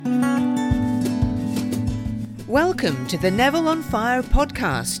Welcome to the Neville on Fire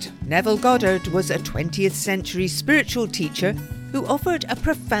podcast. Neville Goddard was a 20th century spiritual teacher who offered a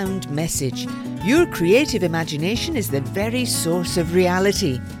profound message. Your creative imagination is the very source of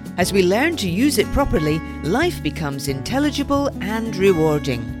reality. As we learn to use it properly, life becomes intelligible and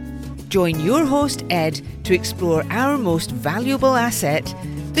rewarding. Join your host Ed to explore our most valuable asset,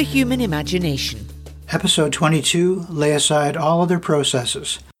 the human imagination. Episode 22, Lay Aside All Other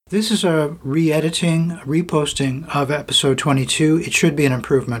Processes. This is a re-editing, reposting of episode 22. It should be an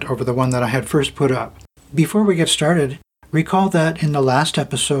improvement over the one that I had first put up. Before we get started, recall that in the last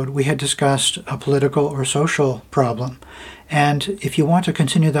episode we had discussed a political or social problem. And if you want to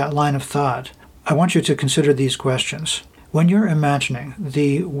continue that line of thought, I want you to consider these questions. When you're imagining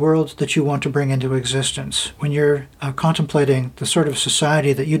the world that you want to bring into existence, when you're contemplating the sort of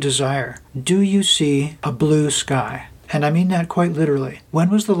society that you desire, do you see a blue sky? And I mean that quite literally. When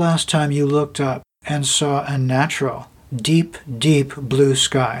was the last time you looked up and saw a natural, deep, deep blue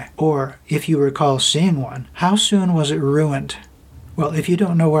sky? Or, if you recall seeing one, how soon was it ruined? Well, if you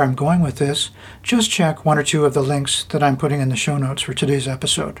don't know where I'm going with this, just check one or two of the links that I'm putting in the show notes for today's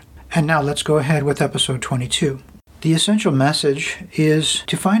episode. And now let's go ahead with episode 22. The essential message is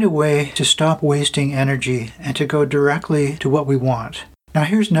to find a way to stop wasting energy and to go directly to what we want. Now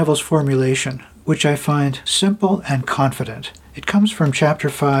here's Neville's formulation, which I find simple and confident. It comes from chapter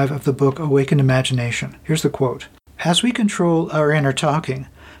 5 of the book Awakened Imagination. Here's the quote. As we control our inner talking,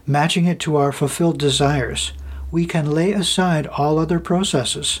 matching it to our fulfilled desires, we can lay aside all other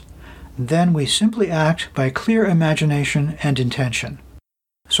processes. Then we simply act by clear imagination and intention.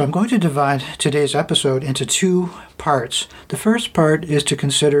 So I'm going to divide today's episode into two parts. The first part is to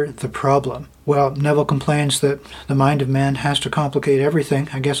consider the problem. Well, Neville complains that the mind of man has to complicate everything.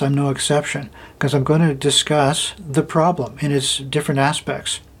 I guess I'm no exception, because I'm going to discuss the problem in its different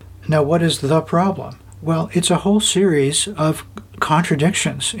aspects. Now, what is the problem? Well, it's a whole series of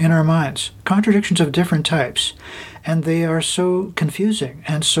contradictions in our minds, contradictions of different types, and they are so confusing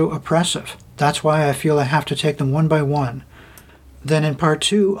and so oppressive. That's why I feel I have to take them one by one. Then in part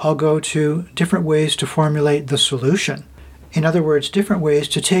 2, I'll go to different ways to formulate the solution. In other words, different ways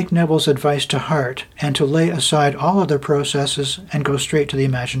to take Neville's advice to heart and to lay aside all other processes and go straight to the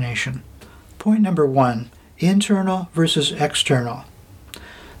imagination. Point number 1, internal versus external.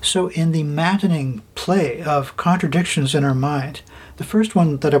 So in the maddening play of contradictions in our mind, the first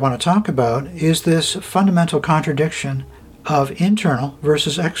one that I want to talk about is this fundamental contradiction of internal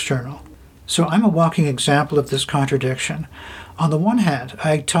versus external. So I'm a walking example of this contradiction. On the one hand,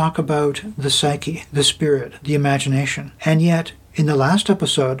 I talk about the psyche, the spirit, the imagination, and yet in the last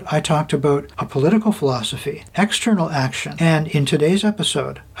episode, I talked about a political philosophy, external action, and in today's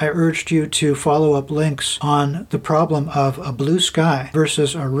episode, I urged you to follow up links on the problem of a blue sky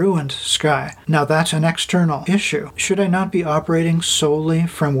versus a ruined sky. Now that's an external issue. Should I not be operating solely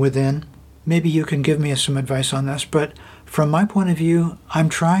from within? Maybe you can give me some advice on this, but from my point of view, I'm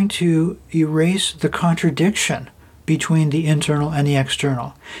trying to erase the contradiction between the internal and the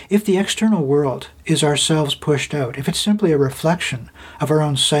external. If the external world is ourselves pushed out, if it's simply a reflection of our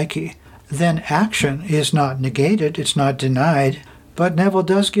own psyche, then action is not negated, it's not denied. But Neville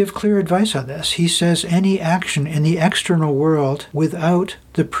does give clear advice on this. He says any action in the external world without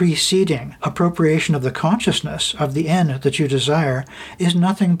the preceding appropriation of the consciousness of the end that you desire is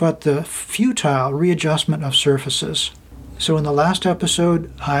nothing but the futile readjustment of surfaces. So in the last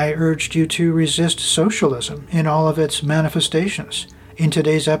episode, I urged you to resist socialism in all of its manifestations. In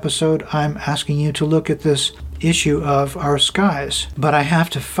today's episode, I'm asking you to look at this issue of our skies. But I have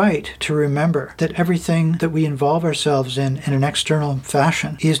to fight to remember that everything that we involve ourselves in an external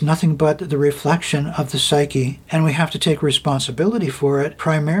fashion is nothing but the reflection of the psyche, and we have to take responsibility for it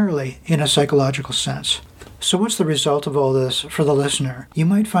primarily in a psychological sense. So what's the result of all this for the listener? You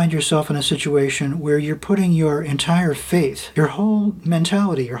might find yourself in a situation where you're putting your entire faith, your whole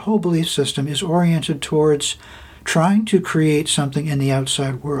mentality, your whole belief system is oriented towards trying to create something in the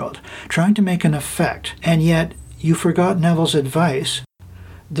outside world, trying to make an effect, and yet you forgot Neville's advice.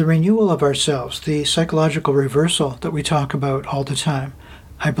 The renewal of ourselves, the psychological reversal that we talk about all the time,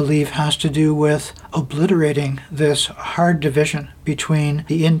 I believe has to do with obliterating this hard division between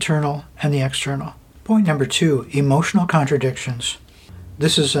the internal and the external. Point number 2, emotional contradictions.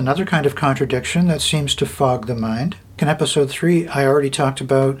 This is another kind of contradiction that seems to fog the mind. In episode 3, I already talked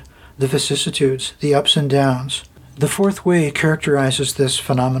about the vicissitudes, the ups and downs. The fourth way characterizes this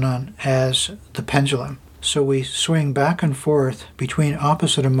phenomenon as the pendulum. So we swing back and forth between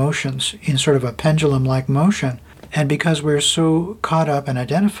opposite emotions in sort of a pendulum-like motion. And because we're so caught up and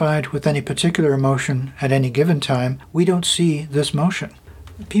identified with any particular emotion at any given time, we don't see this motion.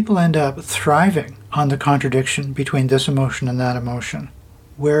 people end up thriving on the contradiction between this emotion and that emotion.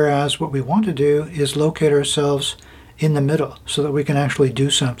 Whereas what we want to do is locate ourselves in the middle so that we can actually do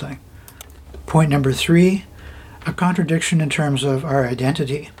something. Point number 3, a contradiction in terms of our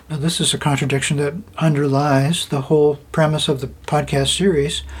identity. Now, this is a contradiction that underlies the whole premise of the podcast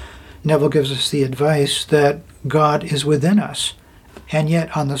series. Neville gives us the advice that God is within us, and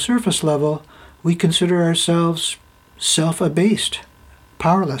yet on the surface level, we consider ourselves self-abased,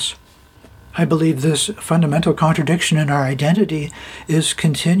 powerless. I believe this fundamental contradiction in our identity is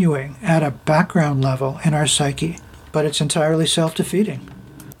continuing at a background level in our psyche, but it's entirely self-defeating.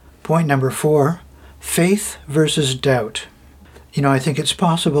 Point number 4, faith versus doubt. I think it's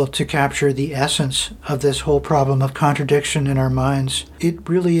possible to capture the essence of this whole problem of contradiction in our minds. It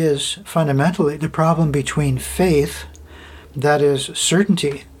really is fundamentally the problem between faith, that is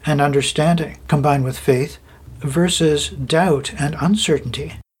certainty and understanding combined with faith, versus doubt and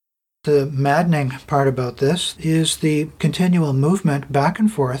uncertainty. The maddening part about this is the continual movement back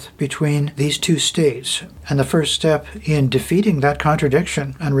and forth between these two states. And the first step in defeating that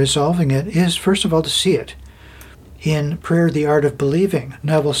contradiction and resolving it is, first of all, to see it. In Prayer, the Art of Believing,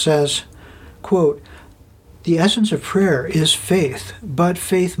 Neville says, quote, "The essence of prayer is faith, but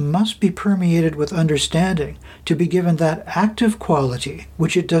faith must be permeated with understanding to be given that active quality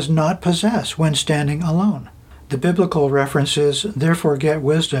which it does not possess when standing alone. The biblical reference is, therefore get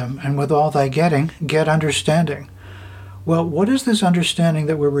wisdom, and with all thy getting, get understanding." Well, what is this understanding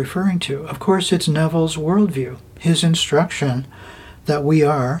that we're referring to? Of course, it's Neville's worldview, his instruction that we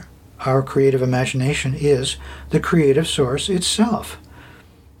are, our creative imagination is, the creative source itself.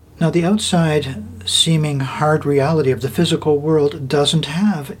 Now, the outside seeming hard reality of the physical world doesn't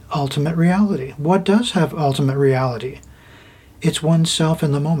have ultimate reality. What does have ultimate reality? It's oneself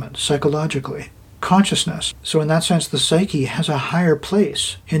in the moment, psychologically. Consciousness. So in that sense, the psyche has a higher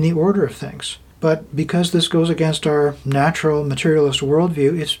place in the order of things. But because this goes against our natural materialist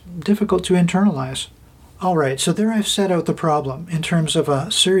worldview, it's difficult to internalize. All right, so there I've set out the problem in terms of a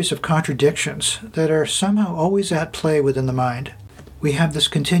series of contradictions that are somehow always at play within the mind. We have this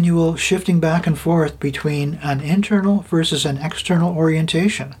continual shifting back and forth between an internal versus an external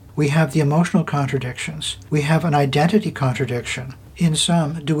orientation. We have the emotional contradictions. We have an identity contradiction. In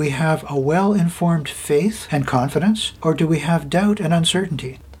sum, do we have a well-informed faith and confidence, or do we have doubt and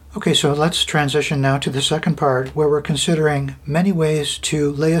uncertainty? Okay, so let's transition now to the second part, where we're considering many ways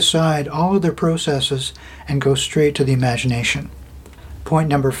to lay aside all other processes and go straight to the imagination. Point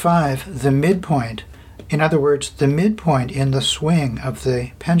number 5, the midpoint. In other words, the midpoint in the swing of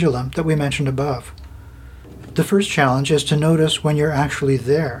the pendulum that we mentioned above. The first challenge is to notice when you're actually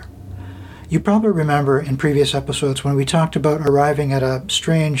there. You probably remember in previous episodes when we talked about arriving at a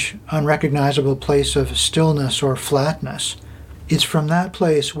strange, unrecognizable place of stillness or flatness. It's from that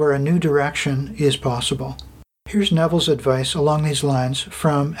place where a new direction is possible. Here's Neville's advice along these lines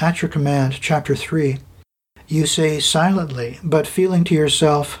from At Your Command, Chapter 3. You say silently, but feeling to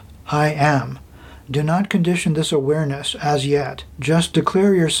yourself, I am. Do not condition this awareness as yet. Just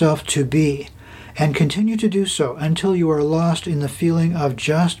declare yourself to be, and continue to do so until you are lost in the feeling of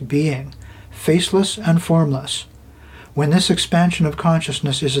just being, faceless and formless. When this expansion of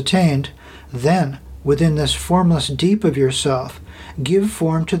consciousness is attained, then, within this formless deep of yourself, give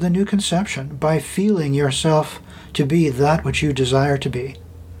form to the new conception by feeling yourself to be that which you desire to be.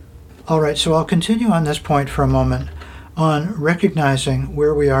 All right, so I'll continue on this point for a moment on recognizing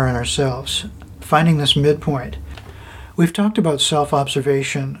where we are in ourselves, finding this midpoint. We've talked about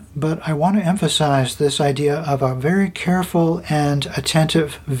self-observation, but I want to emphasize this idea of a very careful and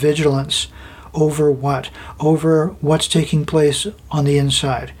attentive vigilance over what? Over what's taking place on the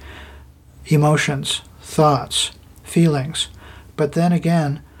inside. Emotions, thoughts, feelings. But then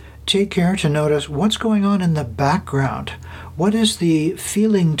again, take care to notice what's going on in the background. What is the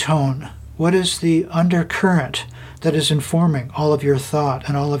feeling tone? What is the undercurrent that is informing all of your thought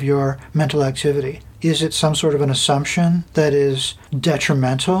and all of your mental activity? Is it some sort of an assumption that is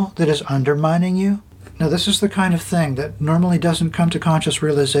detrimental, that is undermining you? Now, this is the kind of thing that normally doesn't come to conscious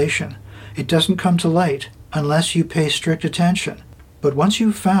realization. It doesn't come to light unless you pay strict attention. But once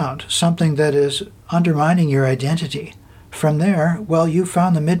you've found something that is undermining your identity, from there, well, you've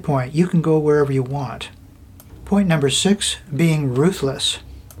found the midpoint. You can go wherever you want. Point number 6, being ruthless.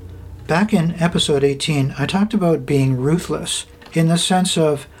 Back in episode 18, I talked about being ruthless in the sense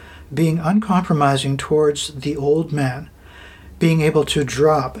of being uncompromising towards the old man, being able to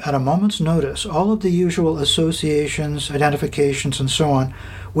drop at a moment's notice all of the usual associations, identifications, and so on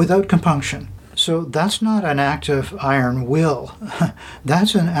without compunction. So that's not an act of iron will.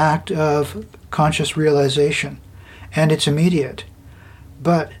 That's an act of conscious realization, and it's immediate.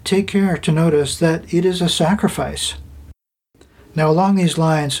 but take care to notice that it is a sacrifice. Now, along these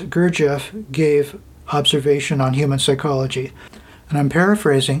lines, Gurdjieff gave observation on human psychology, and I'm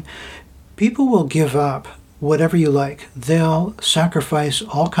paraphrasing, people will give up whatever you like. They'll sacrifice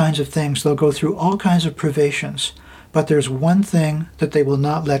all kinds of things. They'll go through all kinds of privations, but there's one thing that they will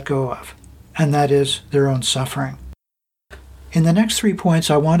not let go of, and that is their own suffering. In the next 3 points,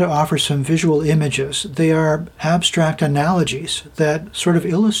 I want to offer some visual images. They are abstract analogies that sort of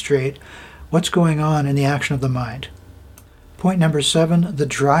illustrate what's going on in the action of the mind. Point number 7, the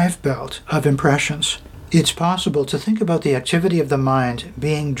drive belt of impressions. It's possible to think about the activity of the mind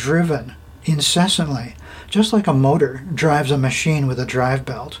being driven incessantly, just like a motor drives a machine with a drive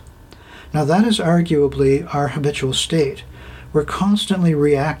belt. Now that is arguably our habitual state. We're constantly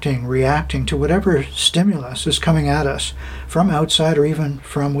reacting to whatever stimulus is coming at us from outside or even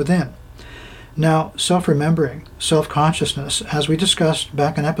from within. Now, self-remembering, self-consciousness, as we discussed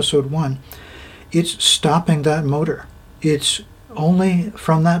back in episode 1, it's stopping that motor. It's only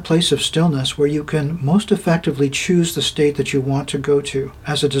from that place of stillness where you can most effectively choose the state that you want to go to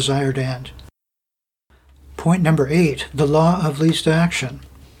as a desired end. Point number 8, the law of least action.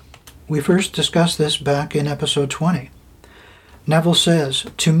 We first discussed this back in episode 20. Neville says,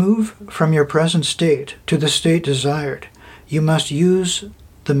 to move from your present state to the state desired, you must use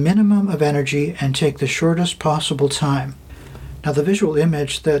the minimum of energy and take the shortest possible time. Now, the visual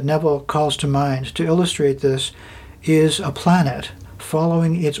image that Neville calls to mind to illustrate this is a planet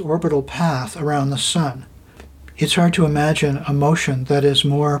following its orbital path around the sun. It's hard to imagine a motion that is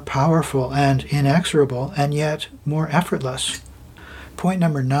more powerful and inexorable and yet more effortless. Point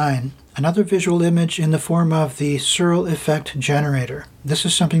number 9, another visual image in the form of the Searle effect generator. This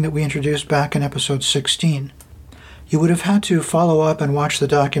is something that we introduced back in episode 16. You would have had to follow up and watch the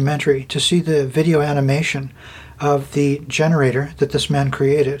documentary to see the video animation of the generator that this man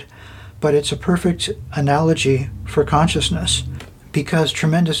created, but it's a perfect analogy for consciousness because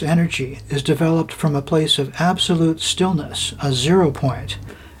tremendous energy is developed from a place of absolute stillness, a 0 point.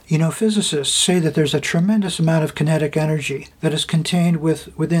 You know, physicists say that there's a tremendous amount of kinetic energy that is contained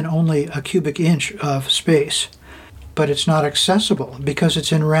within only a cubic inch of space, but it's not accessible because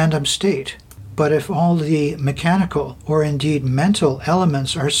it's in random state. But if all the mechanical or indeed mental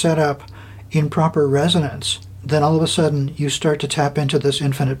elements are set up in proper resonance, then all of a sudden you start to tap into this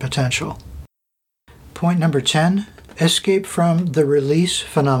infinite potential. Point number 10, escape from the release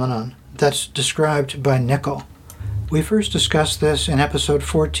phenomenon that's described by Nichol. We first discussed this in episode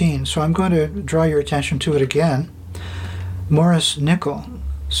 14, so I'm going to draw your attention to it again. Maurice Nichol,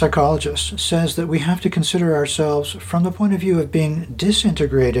 psychologist, says that we have to consider ourselves from the point of view of being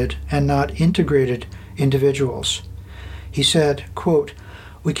disintegrated and not integrated individuals. He said, quote,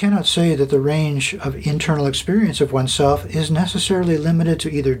 we cannot say that the range of internal experience of oneself is necessarily limited to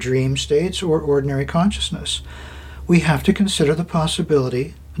either dream states or ordinary consciousness. We have to consider the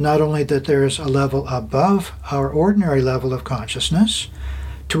possibility not only that there is a level above our ordinary level of consciousness,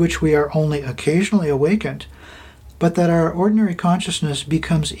 to which we are only occasionally awakened, but that our ordinary consciousness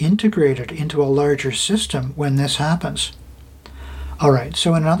becomes integrated into a larger system when this happens. All right,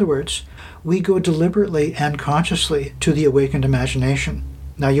 so in other words, we go deliberately and consciously to the awakened imagination.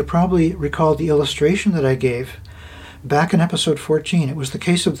 Now, you probably recall the illustration that I gave back in episode 14. It was the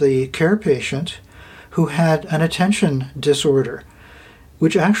case of the care patient who had an attention disorder,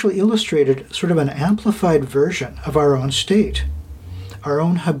 which actually illustrated sort of an amplified version of our own state, our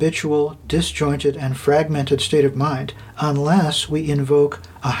own habitual, disjointed, and fragmented state of mind, unless we invoke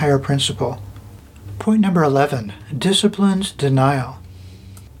a higher principle. Point number 11, disciplined denial.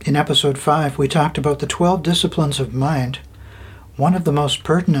 In episode 5, we talked about the 12 disciplines of mind. One of the most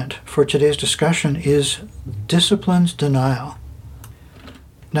pertinent for today's discussion is disciplined denial.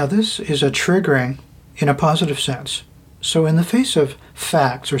 Now, this is a triggering in a positive sense. So in the face of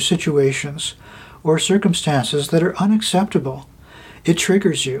facts or situations or circumstances that are unacceptable, it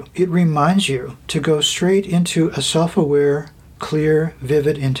triggers you. It reminds you to go straight into a self-aware, clear,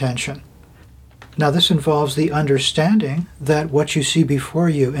 vivid intention. Now, this involves the understanding that what you see before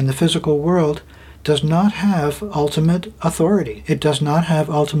you in the physical world does not have ultimate authority. It does not have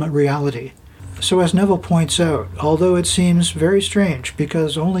ultimate reality. So as Neville points out, although it seems very strange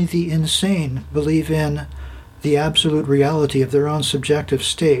because only the insane believe in the absolute reality of their own subjective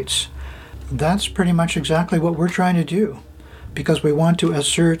states, that's pretty much exactly what we're trying to do, because we want to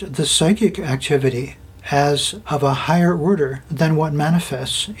assert the psychic activity as of a higher order than what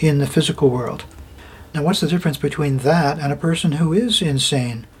manifests in the physical world. Now, what's the difference between that and a person who is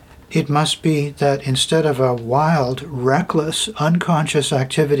insane? It must be that instead of a wild, reckless, unconscious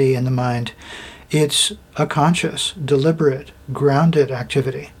activity in the mind, It's a conscious, deliberate, grounded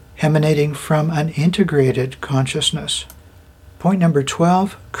activity, emanating from an integrated consciousness. Point number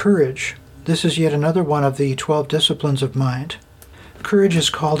 12, courage. This is yet another one of the 12 disciplines of mind. Courage is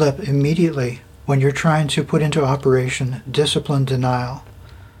called up immediately when you're trying to put into operation discipline denial.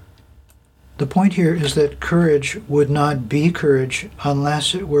 The point here is that courage would not be courage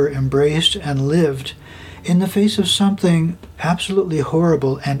unless it were embraced and lived in the face of something absolutely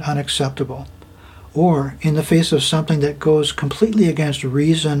horrible and unacceptable, or in the face of something that goes completely against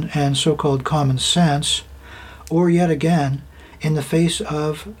reason and so-called common sense, or yet again, in the face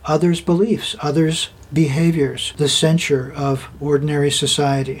of others' beliefs, others' behaviors, the censure of ordinary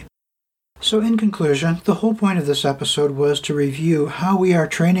society. So in conclusion, the whole point of this episode was to review how we are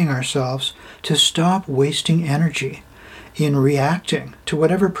training ourselves to stop wasting energy in reacting to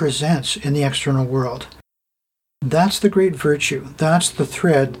whatever presents in the external world. That's the great virtue. That's the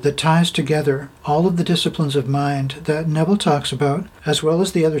thread that ties together all of the disciplines of mind that Neville talks about, as well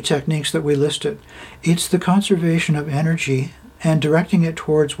as the other techniques that we listed. It's the conservation of energy and directing it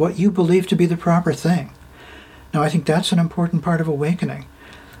towards what you believe to be the proper thing. Now, I think that's an important part of awakening.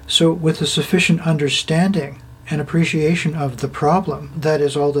 So with a sufficient understanding and appreciation of the problem, that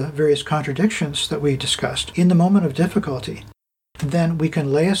is all the various contradictions that we discussed, in the moment of difficulty, then we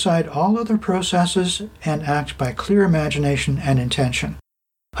can lay aside all other processes and act by clear imagination and intention.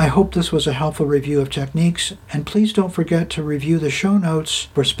 I hope this was a helpful review of techniques, and please don't forget to review the show notes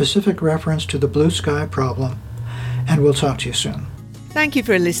for specific reference to the blue sky problem, and we'll talk to you soon. Thank you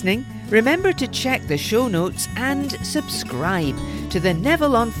for listening. Remember to check the show notes and subscribe to the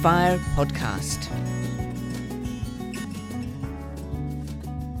Neville on Fire podcast.